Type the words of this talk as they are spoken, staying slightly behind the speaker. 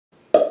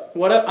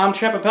What up? I'm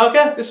Chad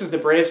Papelka. This is the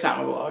Braves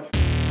TomaBlog,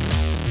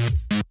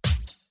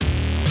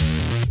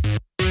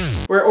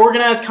 where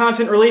organized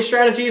content release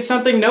strategy is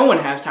something no one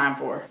has time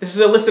for. This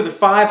is a list of the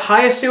 5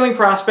 highest ceiling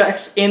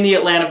prospects in the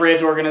Atlanta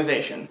Braves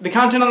organization. The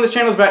content on this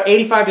channel is about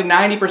 85 to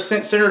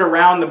 90% centered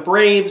around the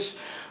Braves,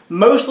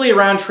 mostly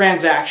around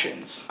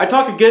transactions. I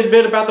talk a good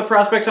bit about the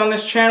prospects on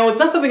this channel. It's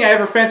not something I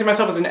ever fancy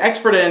myself as an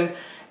expert in,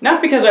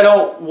 not because I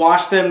don't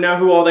watch them, know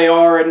who all they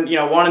are, and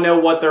want to know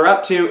what they're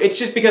up to. It's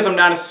just because I'm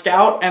not a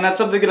scout, and that's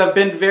something that I've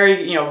been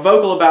very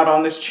vocal about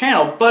on this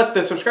channel. But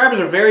the subscribers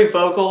are very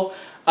vocal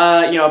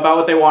about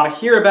what they want to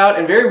hear about,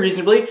 and very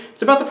reasonably,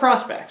 it's about the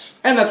prospects.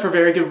 And that's for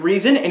very good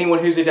reason. Anyone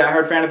who's a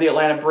diehard fan of the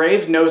Atlanta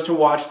Braves knows to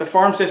watch the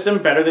farm system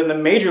better than the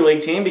major league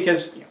team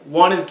because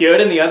one is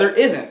good and the other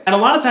isn't. And a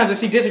lot of times I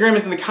see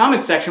disagreements in the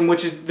comments section,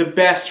 which is the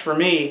best for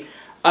me,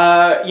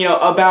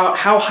 about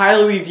how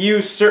highly we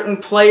view certain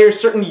players,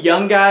 certain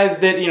young guys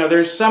that,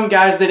 there's some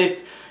guys that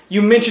if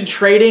you mention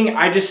trading,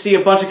 I just see a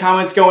bunch of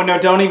comments going, no,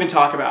 don't even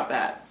talk about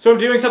that. So I'm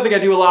doing something I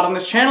do a lot on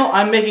this channel.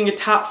 I'm making a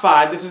top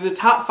 5. This is the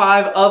top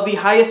 5 of the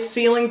highest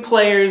ceiling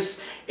players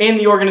in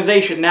the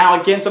organization. Now,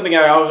 again, something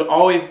I was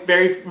always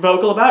very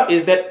vocal about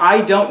is that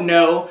I don't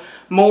know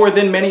more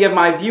than many of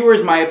my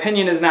viewers. My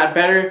opinion is not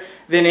better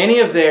than any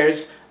of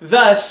theirs.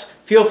 Thus,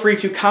 feel free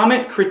to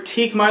comment,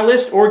 critique my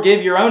list, or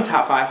give your own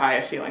top 5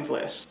 highest ceilings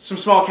list. Some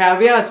small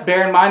caveats: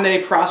 bear in mind that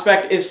a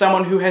prospect is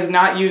someone who has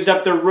not used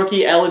up their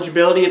rookie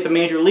eligibility at the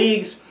major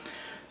leagues.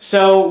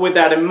 So with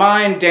that in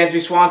mind,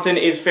 Dansby Swanson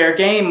is fair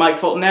game, Mike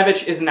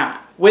Foltynewicz is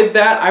not. With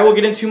that, I will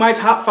get into my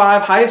top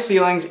 5 highest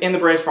ceilings in the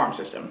Braves farm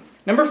system.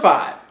 Number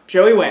 5,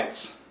 Joey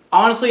Wentz.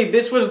 Honestly,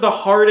 this was the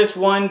hardest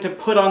one to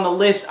put on the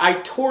list. I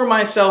tore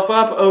myself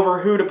up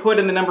over who to put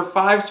in the number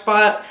 5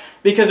 spot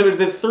because it was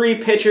the 3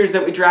 pitchers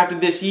that we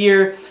drafted this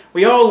year.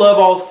 We all love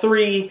all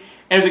 3,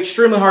 and it was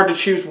extremely hard to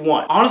choose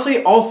one.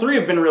 Honestly, all 3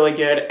 have been really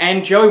good,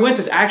 and Joey Wentz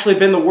has actually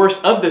been the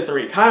worst of the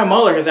 3. Kyle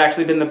Muller has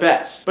actually been the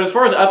best. But as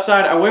far as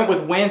upside, I went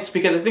with Wentz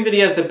because I think that he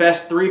has the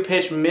best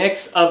 3-pitch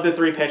mix of the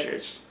 3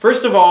 pitchers.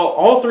 First of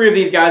all 3 of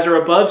these guys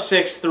are above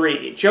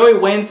 6'3". Joey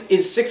Wentz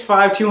is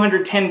 6'5",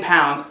 210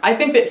 pounds. I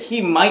think that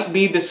he might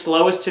be the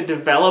slowest to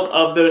develop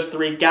of those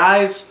 3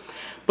 guys.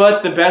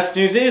 But the best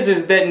news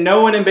is that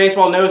no one in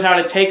baseball knows how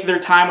to take their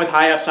time with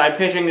high upside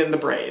pitching than the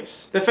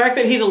Braves. The fact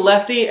that he's a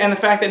lefty and the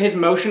fact that his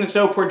motion is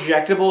so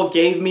projectable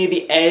gave me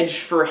the edge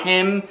for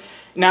him.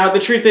 Now, the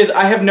truth is,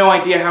 I have no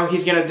idea how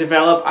he's going to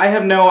develop. I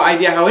have no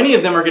idea how any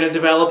of them are going to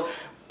develop,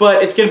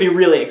 but it's going to be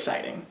really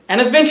exciting. And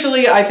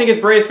eventually, I think as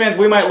Braves fans,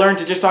 we might learn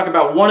to just talk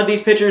about one of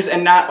these pitchers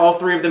and not all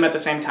 3 of them at the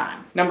same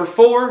time. Number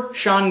 4,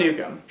 Sean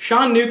Newcomb.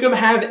 Sean Newcomb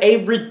has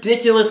a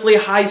ridiculously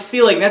high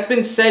ceiling. That's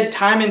been said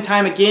time and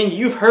time again.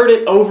 You've heard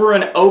it over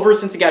and over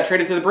since he got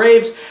traded to the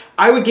Braves.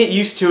 I would get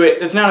used to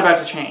it. It's not about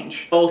to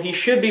change. Well, he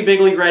should be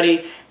big league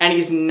ready, and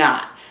he's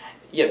not.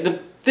 Yeah, the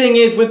thing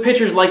is, with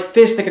pitchers like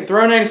this that can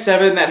throw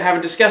 97, that have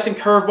a disgusting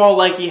curveball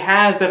like he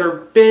has, that are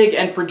big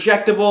and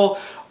projectable,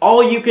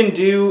 all you can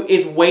do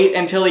is wait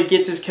until he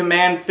gets his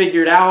command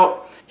figured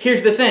out.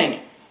 Here's the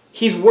thing.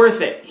 He's worth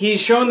it. He's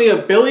shown the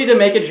ability to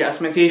make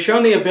adjustments. He's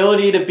shown the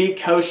ability to be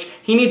coached.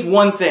 He needs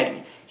one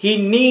thing.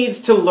 He needs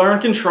to learn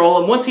control,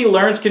 and once he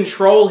learns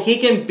control, he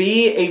can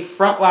be a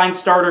frontline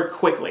starter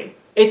quickly.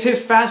 It's his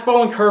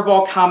fastball and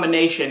curveball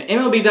combination.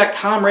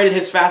 MLB.com rated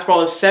his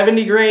fastball as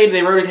 70 grade.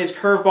 They rated his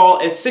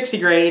curveball as 60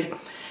 grade.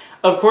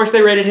 Of course,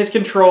 they rated his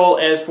control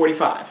as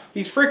 45.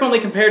 He's frequently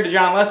compared to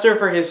John Lester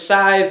for his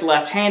size,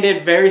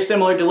 left-handed, very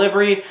similar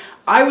delivery.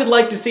 I would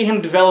like to see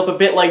him develop a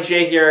bit like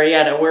Jake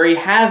Arrieta, where he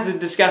has the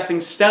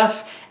disgusting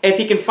stuff. If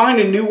he can find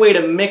a new way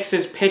to mix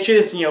his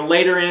pitches,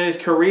 later in his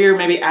career,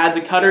 maybe adds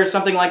a cutter or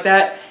something like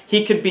that,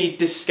 he could be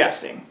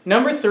disgusting.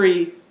 Number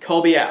 3,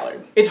 Kolby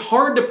Allard. It's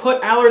hard to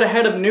put Allard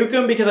ahead of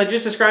Newcomb because I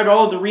just described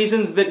all of the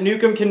reasons that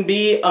Newcomb can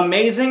be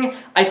amazing.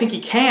 I think he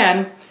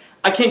can.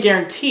 I can't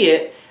guarantee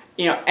it.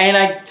 And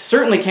I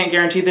certainly can't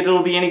guarantee that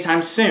it'll be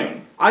anytime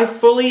soon. I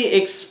fully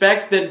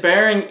expect that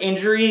barring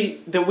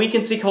injury, that we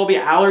can see Kolby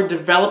Allard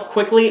develop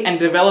quickly and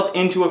develop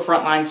into a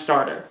frontline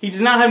starter. He does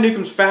not have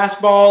Newcomb's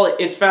fastball.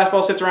 Its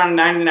fastball sits around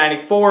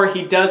 90-94.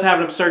 He does have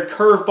an absurd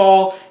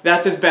curveball.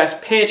 That's his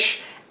best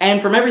pitch. And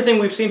from everything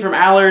we've seen from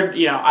Allard,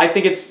 I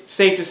think it's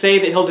safe to say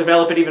that he'll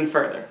develop it even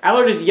further.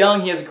 Allard is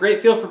young, he has a great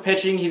feel for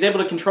pitching, he's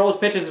able to control his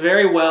pitches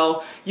very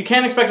well. You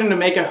can't expect him to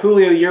make a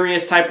Julio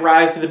Urias type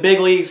rise to the big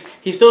leagues.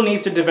 He still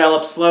needs to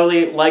develop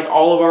slowly like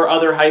all of our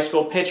other high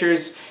school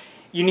pitchers.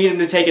 You need him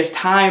to take his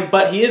time,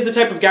 but he is the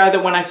type of guy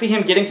that when I see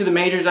him getting to the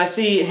majors, I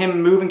see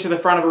him moving to the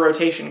front of a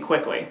rotation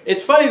quickly.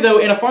 It's funny though,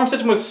 in a farm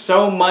system with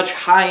so much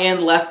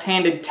high-end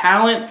left-handed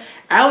talent,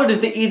 Allard is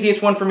the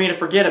easiest one for me to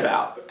forget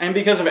about. And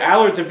because of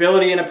Allard's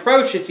ability and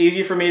approach, it's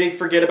easy for me to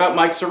forget about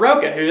Mike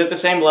Soroka, who's at the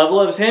same level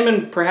as him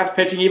and perhaps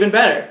pitching even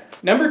better.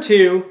 Number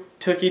 2,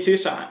 Touki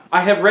Toussaint.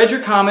 I have read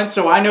your comments,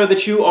 so I know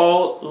that you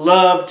all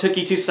love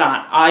Touki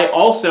Toussaint. I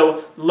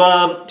also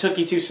love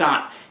Touki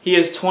Toussaint. He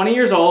is 20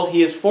 years old,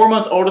 he is 4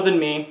 months older than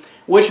me,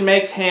 which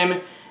makes him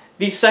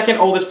the second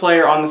oldest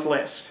player on this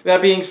list.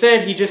 That being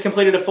said, he just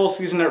completed a full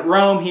season at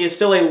Rome. He is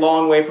still a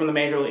long way from the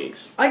major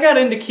leagues. I got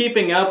into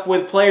keeping up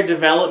with player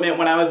development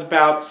when I was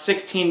about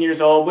 16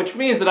 years old, which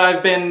means that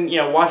I've been,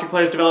 watching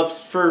players develop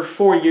for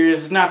 4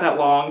 years, not that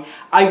long.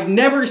 I've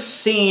never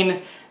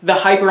seen the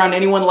hype around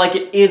anyone like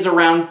it is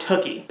around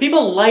Touki.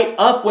 People light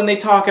up when they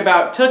talk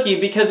about Touki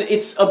because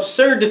it's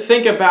absurd to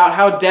think about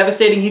how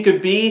devastating he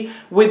could be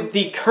with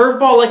the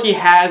curveball like he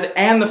has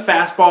and the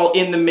fastball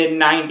in the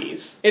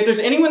mid-90s. If there's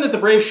anyone that the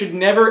Braves should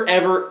never,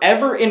 ever,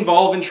 ever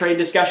involve in trade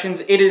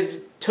discussions, it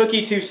is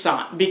Touki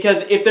Toussaint.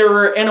 Because if there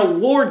were an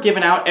award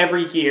given out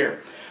every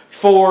year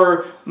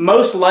for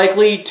most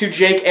likely to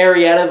Jake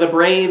Arrieta, the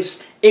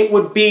Braves, it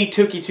would be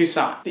Touki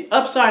Toussaint. The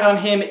upside on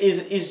him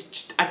is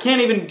just, I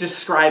can't even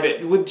describe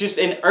it, with just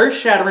an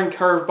earth-shattering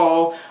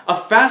curveball, a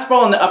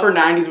fastball in the upper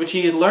 90s, which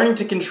he is learning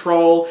to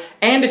control,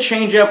 and a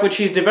changeup, which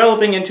he's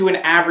developing into an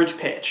average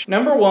pitch.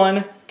 Number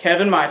 1,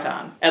 Kevin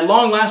Maitan. At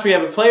long last, we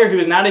have a player who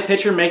is not a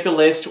pitcher make the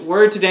list.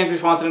 Word to Dansby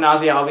Swanson and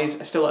Ozzie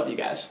Albies, I still love you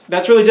guys.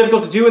 That's really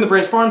difficult to do in the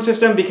Braves farm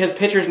system because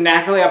pitchers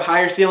naturally have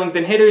higher ceilings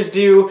than hitters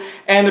do,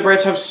 and the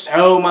Braves have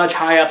so much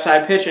high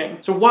upside pitching.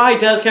 So why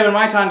does Kevin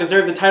Maitan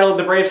deserve the title of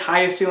the Braves'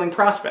 highest ceiling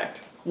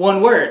prospect?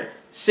 One word: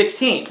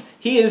 16.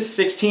 He is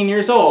 16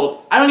 years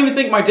old. I don't even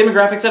think my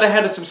demographic said I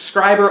had a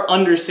subscriber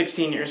under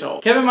 16 years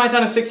old. Kevin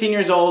Maitan is 16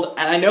 years old,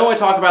 and I know I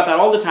talk about that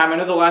all the time. I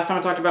know the last time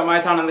I talked about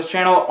Maitan on this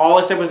channel, all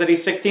I said was that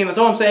he's 16. That's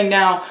all I'm saying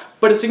now,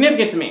 but it's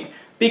significant to me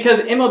because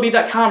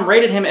MLB.com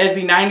rated him as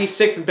the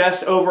 96th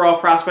best overall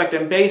prospect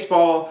in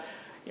baseball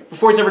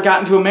before he's ever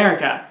gotten to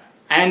America,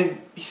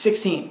 and he's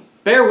 16.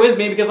 Bear with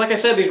me because, like I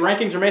said, these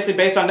rankings are basically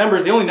based on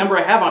numbers. The only number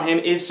I have on him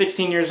is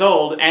 16 years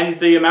old and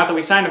the amount that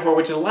we signed him for,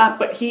 which is a lot,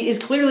 but he is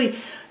clearly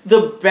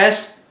the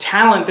best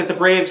talent that the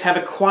Braves have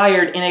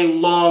acquired in a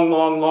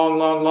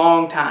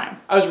long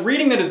time. I was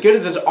reading that as good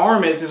as his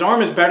arm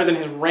is better than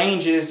his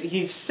range is.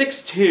 He's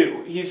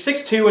 6'2". He's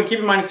 6'2", and keep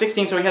in mind he's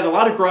 16, so he has a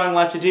lot of growing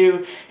left to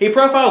do. He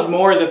profiles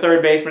more as a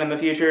third baseman in the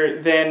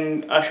future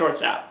than a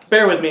shortstop.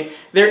 Bear with me.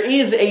 There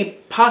is a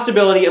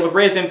possibility of a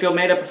Braves infield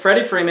made up of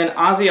Freddie Freeman,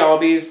 Ozzie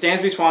Albies,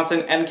 Dansby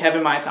Swanson, and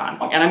Kevin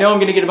Maitan. And I know I'm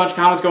going to get a bunch of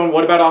comments going,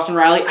 what about Austin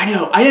Riley?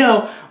 I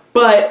know,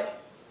 but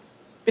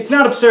it's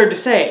not absurd to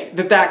say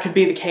that that could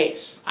be the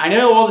case. I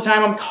know all the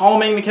time I'm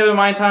calming the Kevin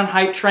Maitan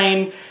hype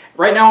train.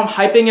 Right now I'm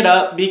hyping it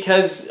up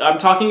because I'm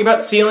talking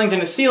about ceilings,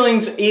 and his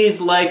ceilings is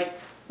like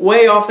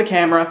way off the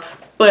camera,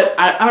 but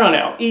I don't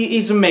know.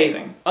 He's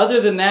amazing.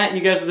 Other than that,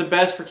 you guys are the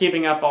best for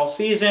keeping up all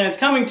season. It's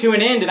coming to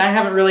an end, and I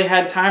haven't really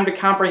had time to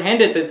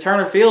comprehend it. The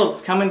Turner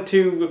Field's coming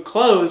to a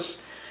close.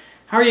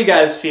 How are you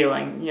guys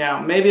feeling?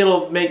 Maybe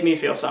it'll make me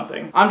feel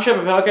something. I'm Shep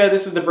Opelka.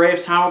 This is the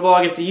Braves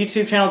TomaBlog. It's a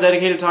YouTube channel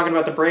dedicated to talking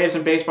about the Braves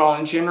and baseball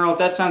in general. If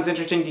that sounds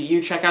interesting to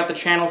you, check out the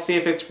channel, see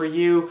if it's for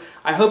you.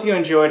 I hope you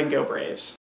enjoyed, and go Braves.